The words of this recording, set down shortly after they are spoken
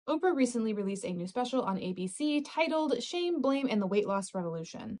Oprah recently released a new special on ABC titled Shame, Blame, and the Weight Loss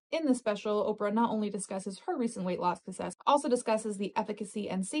Revolution. In this special, Oprah not only discusses her recent weight loss success, also discusses the efficacy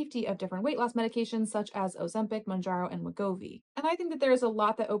and safety of different weight loss medications such as Ozempic, Mounjaro, and Wegovy. And I think that there is a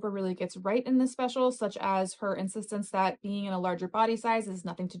lot that Oprah really gets right in this special, such as her insistence that being in a larger body size is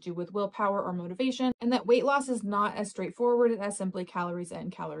nothing to do with willpower or motivation, and that weight loss is not as straightforward as simply calories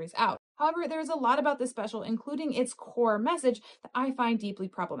in, calories out. However, there's a lot about this special, including its core message, that I find deeply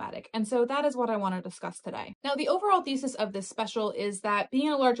problematic, and so that is what I want to discuss today. Now, the overall thesis of this special is that being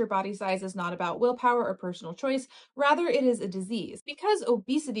in a larger body size is not about willpower or personal choice, rather it is a disease. Because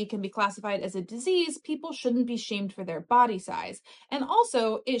obesity can be classified as a disease, people shouldn't be shamed for their body size, and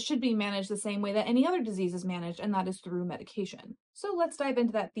also it should be managed the same way that any other disease is managed, and that is through medication. So let's dive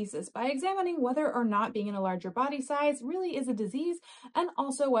into that thesis by examining whether or not being in a larger body size really is a disease, and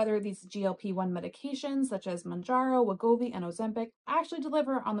also whether these GLP-1 medications such as Mounjaro, Wegovy, and Ozempic actually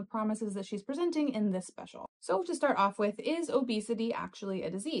deliver on the promises that she's presenting in this special. So to start off with, is obesity actually a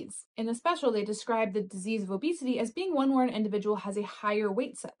disease? In the special, they describe the disease of obesity as being one where an individual has a higher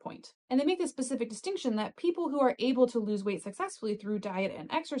weight set point. And they make the specific distinction that people who are able to lose weight successfully through diet and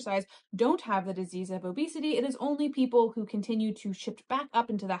exercise don't have the disease of obesity. It is only people who continue to shift back up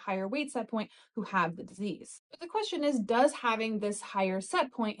into the higher weight set point who have the disease. But the question is, does having this higher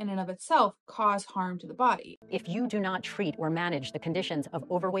set point in and of itself cause harm to the body? If you do not treat or manage the conditions of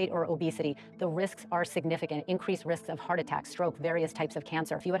overweight or obesity, the risks are significant. Increased risks of heart attack, stroke, various types of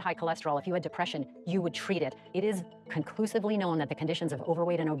cancer. If you had high cholesterol, if you had depression, you would treat it. It is conclusively known that the conditions of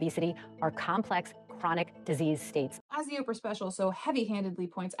overweight and obesity are complex chronic disease states. As the Oprah special so heavy-handedly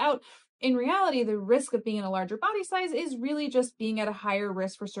points out, in reality, the risk of being in a larger body size is really just being at a higher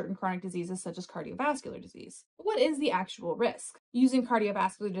risk for certain chronic diseases such as cardiovascular disease. But what is the actual risk? Using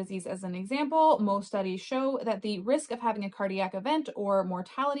cardiovascular disease as an example, most studies show that the risk of having a cardiac event or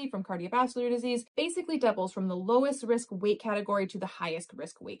mortality from cardiovascular disease basically doubles from the lowest risk weight category to the highest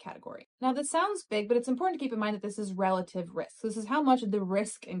risk weight category. Now, this sounds big, but it's important to keep in mind that this is relative risk. This is how much the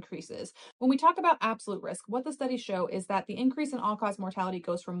risk increases. When we talk about absolute risk, what the studies show is that the increase in all-cause mortality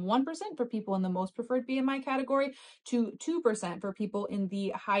goes from 1% for people in the most preferred BMI category to 2% for people in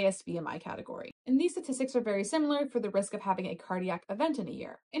the highest BMI category. And these statistics are very similar for the risk of having a cardiac event in a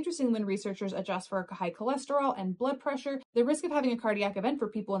year. Interestingly, when researchers adjust for high cholesterol and blood pressure, the risk of having a cardiac event for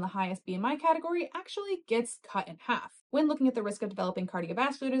people in the highest BMI category actually gets cut in half. When looking at the risk of developing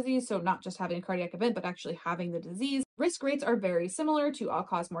cardiovascular disease, so not just having a cardiac event, but actually having the disease, risk rates are very similar to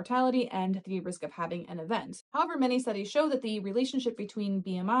all-cause mortality and the risk of having an event. However, many studies show that the relationship between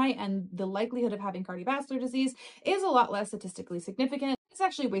BMI and the likelihood of having cardiovascular disease is a lot less statistically significant. It's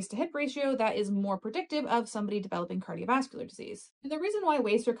actually waist to hip ratio that is more predictive of somebody developing cardiovascular disease. And the reason why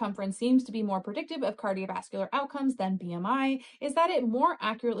waist circumference seems to be more predictive of cardiovascular outcomes than BMI is that it more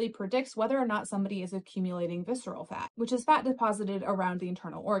accurately predicts whether or not somebody is accumulating visceral fat, which is fat deposited around the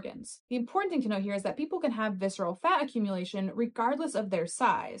internal organs. The important thing to know here is that people can have visceral fat accumulation regardless of their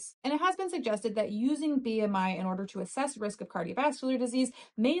size. And it has been suggested that using BMI in order to assess risk of cardiovascular disease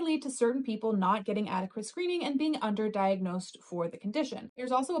may lead to certain people not getting adequate screening and being underdiagnosed for the condition.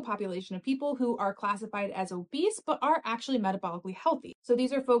 There's also a population of people who are classified as obese but are actually metabolically healthy. So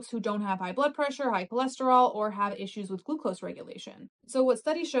these are folks who don't have high blood pressure, high cholesterol, or have issues with glucose regulation. So what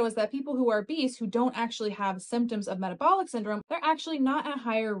studies show is that people who are obese who don't actually have symptoms of metabolic syndrome, they're actually not at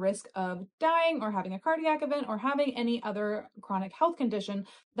higher risk of dying or having a cardiac event or having any other chronic health condition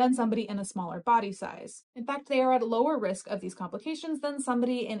than somebody in a smaller body size. In fact, they are at lower risk of these complications than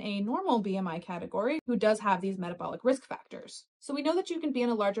somebody in a normal BMI category who does have these metabolic risk factors. So we know that you can be in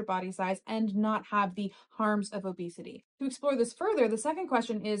a larger body size and not have the harms of obesity. To explore this further, the second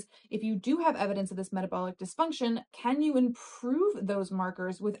question is, if you do have evidence of this metabolic dysfunction, can you improve those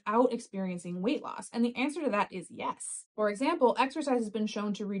markers without experiencing weight loss? And the answer to that is yes. For example, exercise has been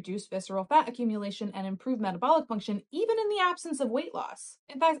shown to reduce visceral fat accumulation and improve metabolic function even in the absence of weight loss.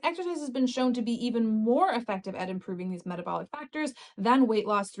 In fact, exercise has been shown to be even more effective at improving these metabolic factors than weight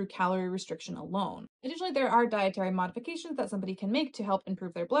loss through calorie restriction alone. Additionally, there are dietary modifications that somebody can make to help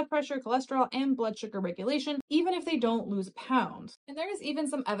improve their blood pressure, cholesterol, and blood sugar regulation, even if they don't lose a pound. And there is even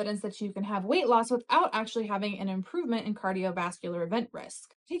some evidence that you can have weight loss without actually having an improvement in cardiovascular event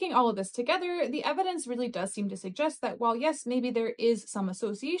risk. Taking all of this together, the evidence really does seem to suggest that while yes, maybe there is some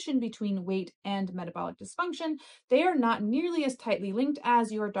association between weight and metabolic dysfunction, they are not nearly as tightly linked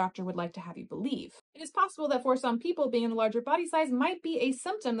as your doctor would like to have you believe. It is possible that for some people, being in a larger body size might be a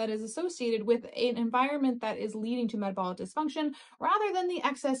symptom that is associated with an environment that is leading to metabolic dysfunction, rather than the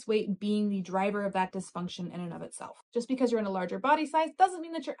excess weight being the driver of that dysfunction in and of itself. Just because you're in a larger body size doesn't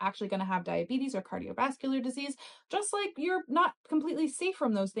mean that you're actually going to have diabetes or cardiovascular disease, just like you're not completely safe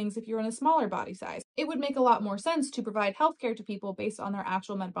from those those things if you're in a smaller body size. It would make a lot more sense to provide healthcare to people based on their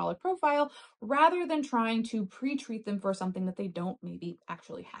actual metabolic profile rather than trying to pre-treat them for something that they don't maybe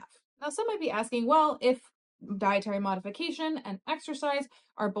actually have. Now, some might be asking, well, if dietary modification and exercise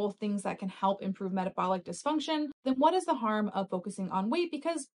are both things that can help improve metabolic dysfunction, then what is the harm of focusing on weight?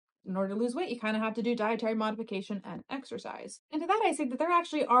 Because in order to lose weight, you kind of have to do dietary modification and exercise. And to that, I say that there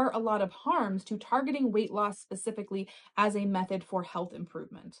actually are a lot of harms to targeting weight loss specifically as a method for health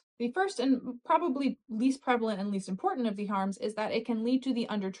improvement. The first and probably least prevalent and least important of the harms is that it can lead to the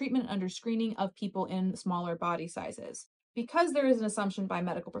undertreatment and underscreening of people in smaller body sizes. Because there is an assumption by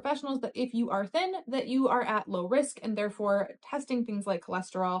medical professionals that if you are thin, that you are at low risk, and therefore testing things like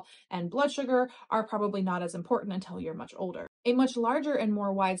cholesterol and blood sugar are probably not as important until you're much older. A much larger and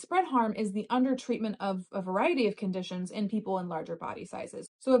more widespread harm is the undertreatment of a variety of conditions in people in larger body sizes.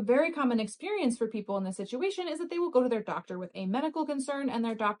 So a very common experience for people in this situation is that they will go to their doctor with a medical concern, and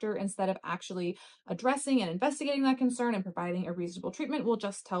their doctor, instead of actually addressing and investigating that concern and providing a reasonable treatment, will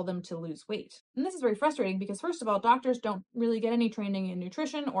just tell them to lose weight. And this is very frustrating because, first of all, doctors don't really get any training in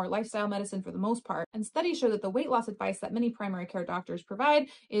nutrition or lifestyle medicine for the most part, and studies show that the weight loss advice that many primary care doctors provide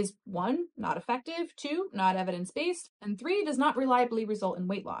is 1, not effective, 2, not evidence-based, and 3, does not reliably result in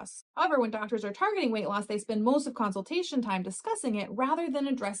weight loss. However, when doctors are targeting weight loss, they spend most of consultation time discussing it rather than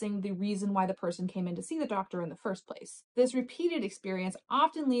addressing the reason why the person came in to see the doctor in the first place. This repeated experience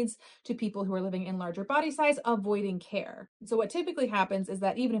often leads to people who are living in larger body size avoiding care. So what typically happens is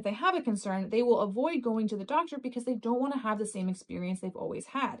that even if they have a concern, they will avoid going to the doctor because they don't want to have the same experience they've always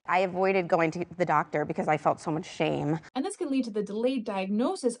had. I avoided going to the doctor because I felt so much shame. And this can lead to the delayed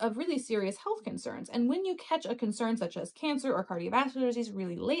diagnosis of really serious health concerns. And when you catch a concern such as cancer or cardiovascular disease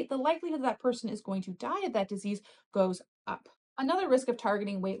really late, the likelihood that person is going to die of that disease goes up. Another risk of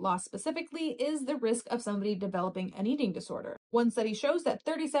targeting weight loss specifically is the risk of somebody developing an eating disorder. One study shows that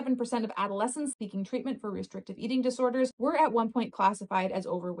 37% of adolescents seeking treatment for restrictive eating disorders were at one point classified as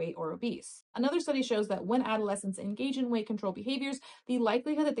overweight or obese. Another study shows that when adolescents engage in weight control behaviors, the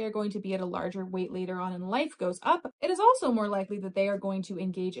likelihood that they're going to be at a larger weight later on in life goes up. It is also more likely that they are going to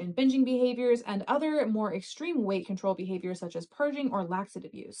engage in binging behaviors and other more extreme weight control behaviors such as purging or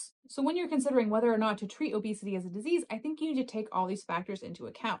laxative use. So when you're considering whether or not to treat obesity as a disease, I think you need to take all these factors into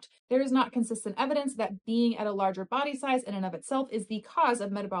account. There is not consistent evidence that being at a larger body size in and of itself is the cause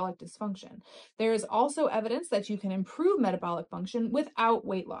of metabolic dysfunction. There is also evidence that you can improve metabolic function without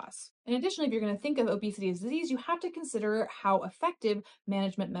weight loss. In addition, if you're going to think of obesity as a disease, you have to consider how effective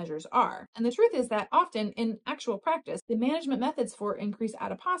management measures are. And the truth is that often in actual practice, the management methods for increased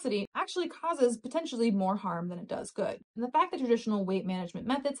adiposity actually causes potentially more harm than it does good. And the fact that traditional weight management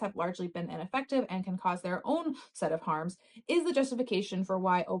methods have largely been ineffective and can cause their own set of harms is the justification for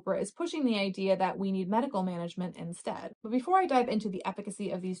why Oprah is pushing the idea that we need medical management instead. But before I dive into the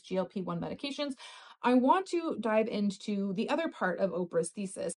efficacy of these GLP-1 medications, I want to dive into the other part of Oprah's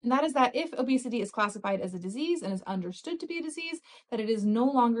thesis, and that is that if obesity is classified as a disease and is understood to be a disease, that it is no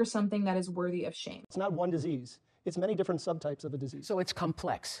longer something that is worthy of shame. It's not one disease. It's many different subtypes of a disease. So it's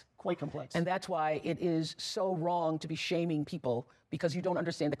complex. Quite complex. And that's why it is so wrong to be shaming people, because you don't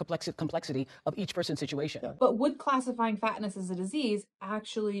understand the complexity of each person's situation. Yeah. But would classifying fatness as a disease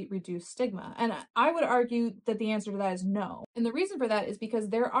actually reduce stigma? And I would argue that the answer to that is no. And the reason for that is because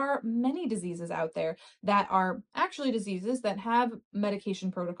there are many diseases out there that are actually diseases that have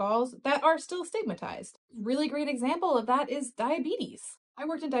medication protocols that are still stigmatized. A really great example of that is diabetes. I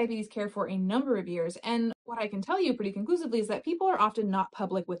worked in diabetes care for a number of years, and what I can tell you pretty conclusively is that people are often not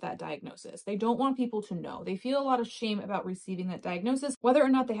public with that diagnosis. They don't want people to know. They feel a lot of shame about receiving that diagnosis, whether or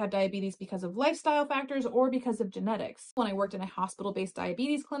not they have diabetes because of lifestyle factors or because of genetics. When I worked in a hospital-based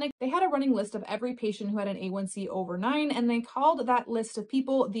diabetes clinic, they had a running list of every patient who had an A1C over 9, and they called that list of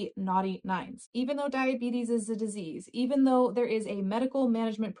people the naughty nines. Even though diabetes is a disease, even though there is a medical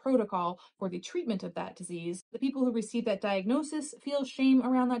management protocol for the treatment of that disease, the people who receive that diagnosis feel shame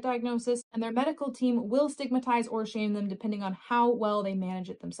around that diagnosis, and their medical team will stigmatize or shame them depending on how well they manage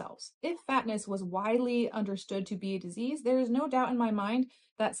it themselves. If fatness was widely understood to be a disease, there is no doubt in my mind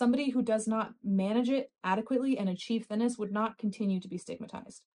that somebody who does not manage it adequately and achieve thinness would not continue to be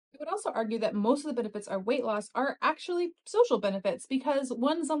stigmatized. I would also argue that most of the benefits of weight loss are actually social benefits, because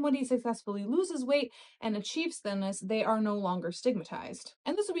when somebody successfully loses weight and achieves thinness, they are no longer stigmatized.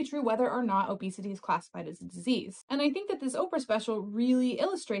 And this would be true whether or not obesity is classified as a disease. And I think that this Oprah special really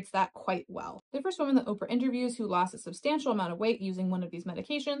illustrates that quite well. The first woman that Oprah interviews who lost a substantial amount of weight using one of these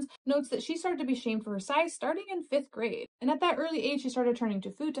medications notes that she started to be shamed for her size starting in 5th grade. And at that early age, she started turning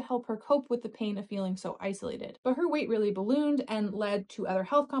to food to help her cope with the pain of feeling so isolated. But her weight really ballooned and led to other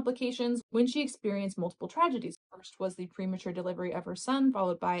health complications complications when she experienced multiple tragedies. First was the premature delivery of her son,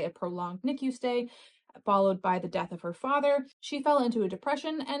 followed by a prolonged NICU stay, followed by the death of her father. She fell into a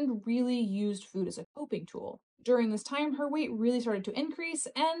depression and really used food as a coping tool. During this time, her weight really started to increase,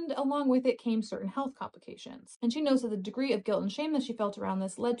 and along with it came certain health complications. And she knows that the degree of guilt and shame that she felt around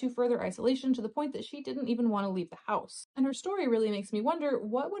this led to further isolation to the point that she didn't even want to leave the house. And her story really makes me wonder,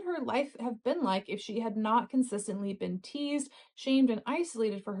 what would her life have been like if she had not consistently been teased, shamed, and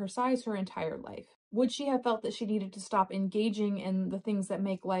isolated for her size her entire life? Would she have felt that she needed to stop engaging in the things that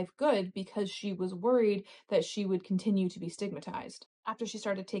make life good because she was worried that she would continue to be stigmatized? After she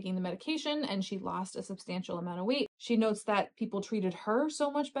started taking the medication and she lost a substantial amount of weight, she notes that people treated her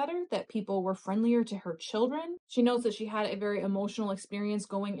so much better, that people were friendlier to her children. She notes that she had a very emotional experience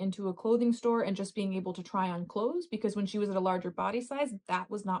going into a clothing store and just being able to try on clothes, because when she was at a larger body size,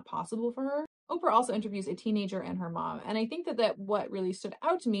 that was not possible for her. Oprah also interviews a teenager and her mom, and I think that what really stood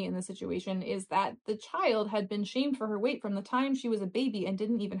out to me in this situation is that the child had been shamed for her weight from the time she was a baby and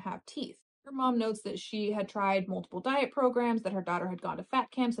didn't even have teeth. Her mom notes that she had tried multiple diet programs, that her daughter had gone to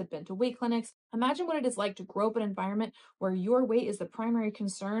fat camps, had been to weight clinics. Imagine what it is like to grow up in an environment where your weight is the primary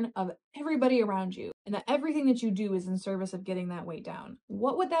concern of everybody around you, and that everything that you do is in service of getting that weight down.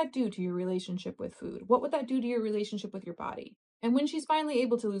 What would that do to your relationship with food? What would that do to your relationship with your body? And when she's finally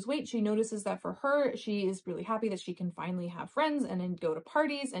able to lose weight, she notices that for her, she is really happy that she can finally have friends and then go to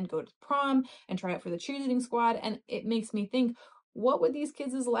parties and go to prom and try out for the cheerleading squad. And it makes me think, what would these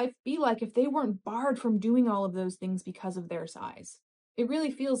kids' life be like if they weren't barred from doing all of those things because of their size? It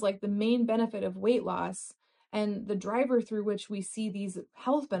really feels like the main benefit of weight loss and the driver through which we see these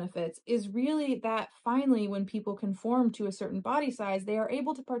health benefits is really that finally, when people conform to a certain body size, they are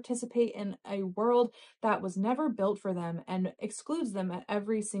able to participate in a world that was never built for them and excludes them at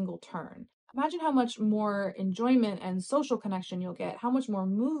every single turn. Imagine how much more enjoyment and social connection you'll get, how much more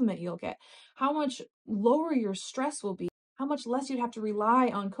movement you'll get, how much lower your stress will be, how much less you'd have to rely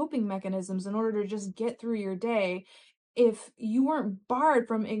on coping mechanisms in order to just get through your day if you weren't barred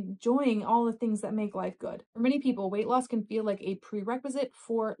from enjoying all the things that make life good. For many people, weight loss can feel like a prerequisite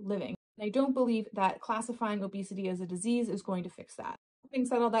for living. And I don't believe that classifying obesity as a disease is going to fix that. Having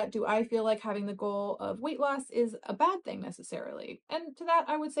said all that, do I feel like having the goal of weight loss is a bad thing necessarily? And to that,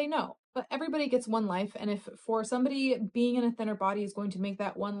 I would say no. But everybody gets one life, and if for somebody being in a thinner body is going to make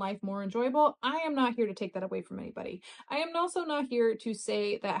that one life more enjoyable, I am not here to take that away from anybody. I am also not here to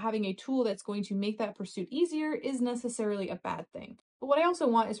say that having a tool that's going to make that pursuit easier is necessarily a bad thing. But what I also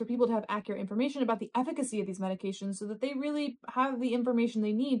want is for people to have accurate information about the efficacy of these medications so that they really have the information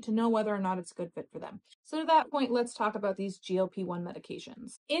they need to know whether or not it's a good fit for them. So to that point, let's talk about these GLP-1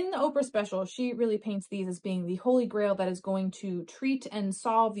 medications. In the Oprah special, she really paints these as being the holy grail that is going to treat and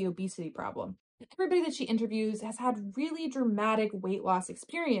solve the obesity problem. Everybody that she interviews has had really dramatic weight loss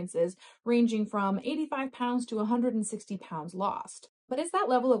experiences, ranging from 85 pounds to 160 pounds lost. But is that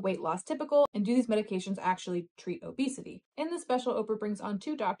level of weight loss typical, and do these medications actually treat obesity? In the special, Oprah brings on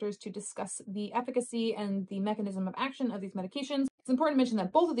two doctors to discuss the efficacy and the mechanism of action of these medications. It's important to mention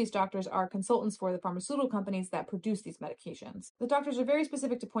that both of these doctors are consultants for the pharmaceutical companies that produce these medications. The doctors are very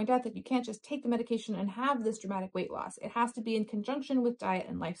specific to point out that you can't just take the medication and have this dramatic weight loss. It has to be in conjunction with diet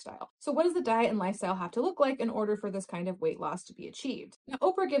and lifestyle. So what does the diet and lifestyle have to look like in order for this kind of weight loss to be achieved? Now,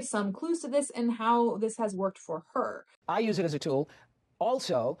 Oprah gives some clues to this and how this has worked for her. I use it as a tool,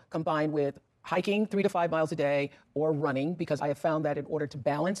 also combined with hiking 3 to 5 miles a day or running, because I have found that in order to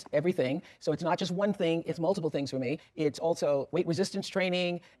balance everything, so it's not just one thing, it's multiple things for me. It's also weight resistance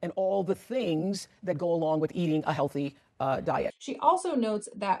training and all the things that go along with eating a healthy diet. She also notes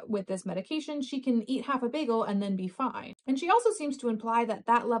that with this medication, she can eat half a bagel and then be fine. And she also seems to imply that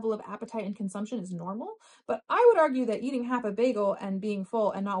that level of appetite and consumption is normal. But I would argue that eating half a bagel and being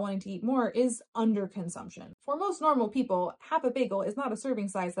full and not wanting to eat more is underconsumption. For most normal people, half a bagel is not a serving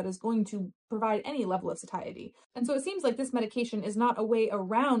size that is going to provide any level of satiety. And so it seems like this medication is not a way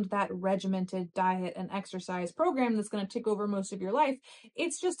around that regimented diet and exercise program that's going to take over most of your life.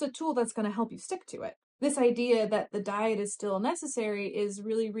 It's just a tool that's going to help you stick to it. This idea that the diet is still necessary is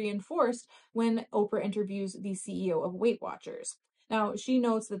really reinforced when Oprah interviews the CEO of Weight Watchers. Now, she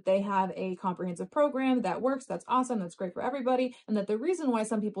notes that they have a comprehensive program that works, that's awesome, that's great for everybody, and that the reason why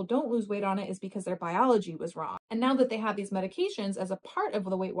some people don't lose weight on it is because their biology was wrong. And now that they have these medications as a part of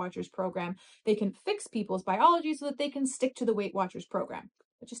the Weight Watchers program, they can fix people's biology so that they can stick to the Weight Watchers program.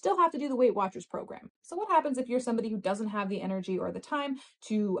 But you still have to do the Weight Watchers program. So what happens if you're somebody who doesn't have the energy or the time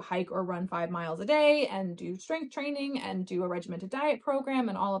to hike or run 5 miles a day and do strength training and do a regimented diet program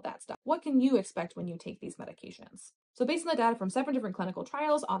and all of that stuff? What can you expect when you take these medications? So based on the data from 7 different clinical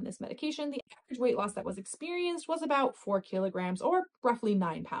trials on this medication, the average weight loss that was experienced was about 4 kilograms or roughly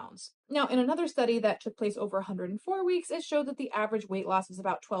 9 pounds. Now, in another study that took place over 104 weeks, it showed that the average weight loss was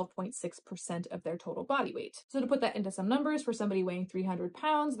about 12.6% of their total body weight. So to put that into some numbers, for somebody weighing 300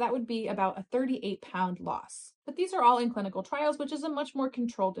 pounds, that would be about a 38-pound loss. But these are all in clinical trials, which is a much more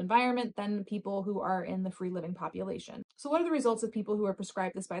controlled environment than people who are in the free living population. So what are the results of people who are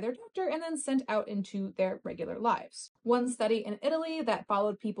prescribed this by their doctor and then sent out into their regular lives? One study in Italy that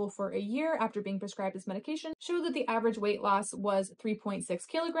followed people for a year after being prescribed this medication showed that the average weight loss was 3.6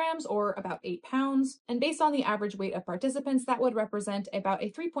 kilograms or about 8 pounds. And based on the average weight of participants, that would represent about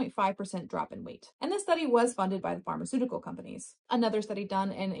a 3.5% drop in weight. And this study was funded by the pharmaceutical companies. Another study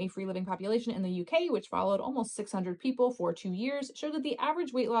done in a free living population in the UK, which followed almost 600 people for 2 years, showed that the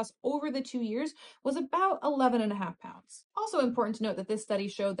average weight loss over the 2 years was about 11.5 pounds. Also important to note that this study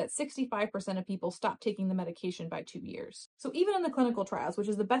showed that 65% of people stopped taking the medication by 2 years. So even in the clinical trials, which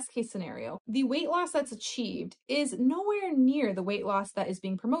is the best case scenario, the weight loss that's achieved is nowhere near the weight loss that is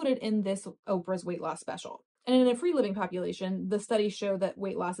being promoted in this Oprah's weight loss special. And in a free living population, the studies show that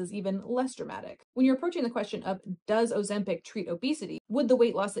weight loss is even less dramatic. When you're approaching the question of, does Ozempic treat obesity? Would the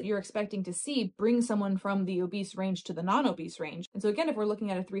weight loss that you're expecting to see bring someone from the obese range to the non-obese range? And so again, if we're looking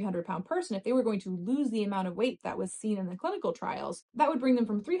at a 300-pound person, if they were going to lose the amount of weight that was seen in the clinical trials, that would bring them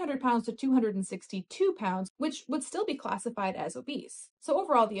from 300 pounds to 262 pounds, which would still be classified as obese. So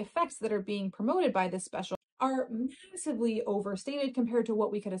overall, the effects that are being promoted by this special are massively overstated compared to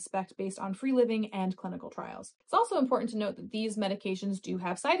what we could expect based on free living and clinical trials. It's also important to note that these medications do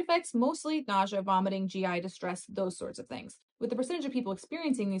have side effects, mostly nausea, vomiting, GI distress, those sorts of things, with the percentage of people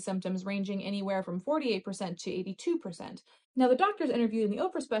experiencing these symptoms ranging anywhere from 48% to 82%. Now, the doctors interviewed in the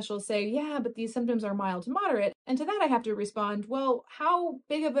Oprah special say, yeah, but these symptoms are mild to moderate. And to that, I have to respond, well, how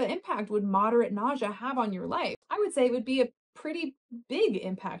big of an impact would moderate nausea have on your life? I would say it would be a pretty big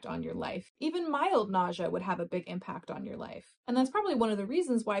impact on your life. Even mild nausea would have a big impact on your life. And that's probably one of the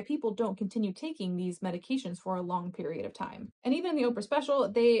reasons why people don't continue taking these medications for a long period of time. And even in the Oprah special,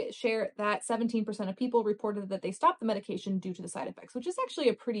 they share that 17% of people reported that they stopped the medication due to the side effects, which is actually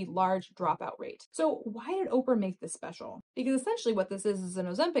a pretty large dropout rate. So why did Oprah make this special? Because essentially what this is an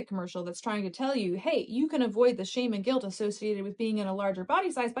Ozempic commercial that's trying to tell you, hey, you can avoid the shame and guilt associated with being in a larger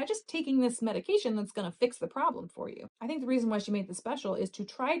body size by just taking this medication that's going to fix the problem for you. I think the reason why she made this special is to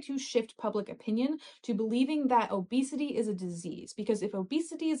try to shift public opinion to believing that obesity is a disease, because if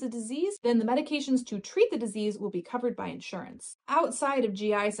obesity is a disease, then the medications to treat the disease will be covered by insurance. Outside of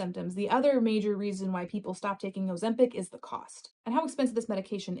GI symptoms, the other major reason why people stop taking Ozempic is the cost. And how expensive this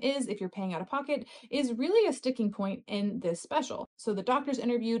medication is if you're paying out of pocket is really a sticking point in this special. So the doctors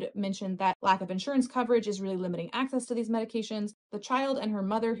interviewed mentioned that lack of insurance coverage is really limiting access to these medications. The child and her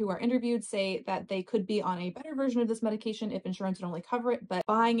mother who are interviewed say that they could be on a better version of this medication if insurance would only cover it, but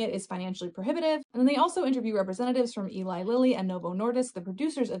buying it is financially prohibitive. And then they also interview representatives from Eli Lilly and Novo Nordisk, the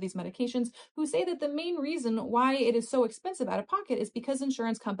producers of these medications, who say that the main reason why it is so expensive out of pocket is because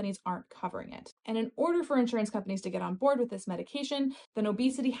insurance companies aren't covering it. And in order for insurance companies to get on board with this medication, then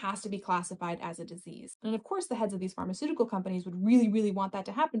obesity has to be classified as a disease. And of course, the heads of these pharmaceutical companies would really want that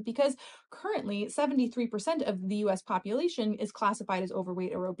to happen because currently 73% of the US population is classified as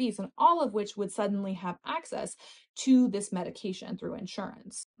overweight or obese, and all of which would suddenly have access to this medication through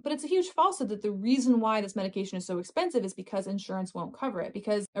insurance. But it's a huge falsehood that the reason why this medication is so expensive is because insurance won't cover it,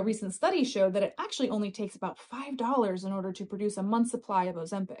 because a recent study showed that it actually only takes about $5 in order to produce a month's supply of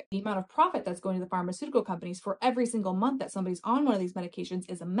Ozempic. The amount of profit that's going to the pharmaceutical companies for every single month that somebody's on one of these medications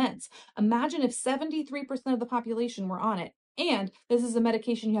is immense. Imagine if 73% of the population were on it. And this is a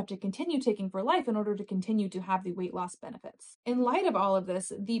medication you have to continue taking for life in order to continue to have the weight loss benefits. In light of all of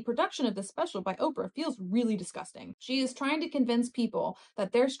this, the production of this special by Oprah feels really disgusting. She is trying to convince people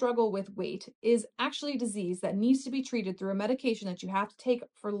that their struggle with weight is actually a disease that needs to be treated through a medication that you have to take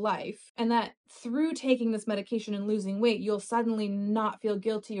for life, and that through taking this medication and losing weight, you'll suddenly not feel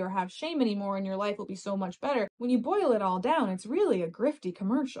guilty or have shame anymore and your life will be so much better. When you boil it all down, it's really a grifty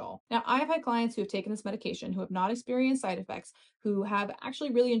commercial. Now, I've had clients who have taken this medication who have not experienced side effects, who have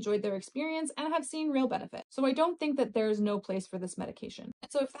actually really enjoyed their experience and have seen real benefit. So I don't think that there's no place for this medication.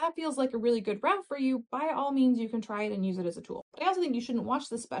 And so if that feels like a really good route for you, by all means, you can try it and use it as a tool. But I also think you shouldn't watch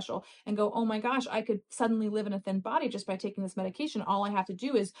this special and go, oh my gosh, I could suddenly live in a thin body just by taking this medication. All I have to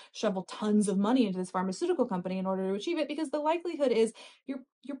do is shovel tons of money into this pharmaceutical company in order to achieve it, because the likelihood is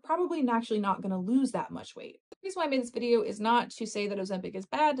you're probably actually not going to lose that much weight. The reason why I made this video is not to say that Ozempic is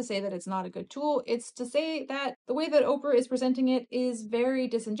bad, to say that it's not a good tool. It's to say that the way that Oprah is presenting it is very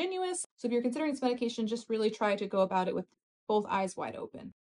disingenuous. So if you're considering this medication, just really try to go about it with both eyes wide open.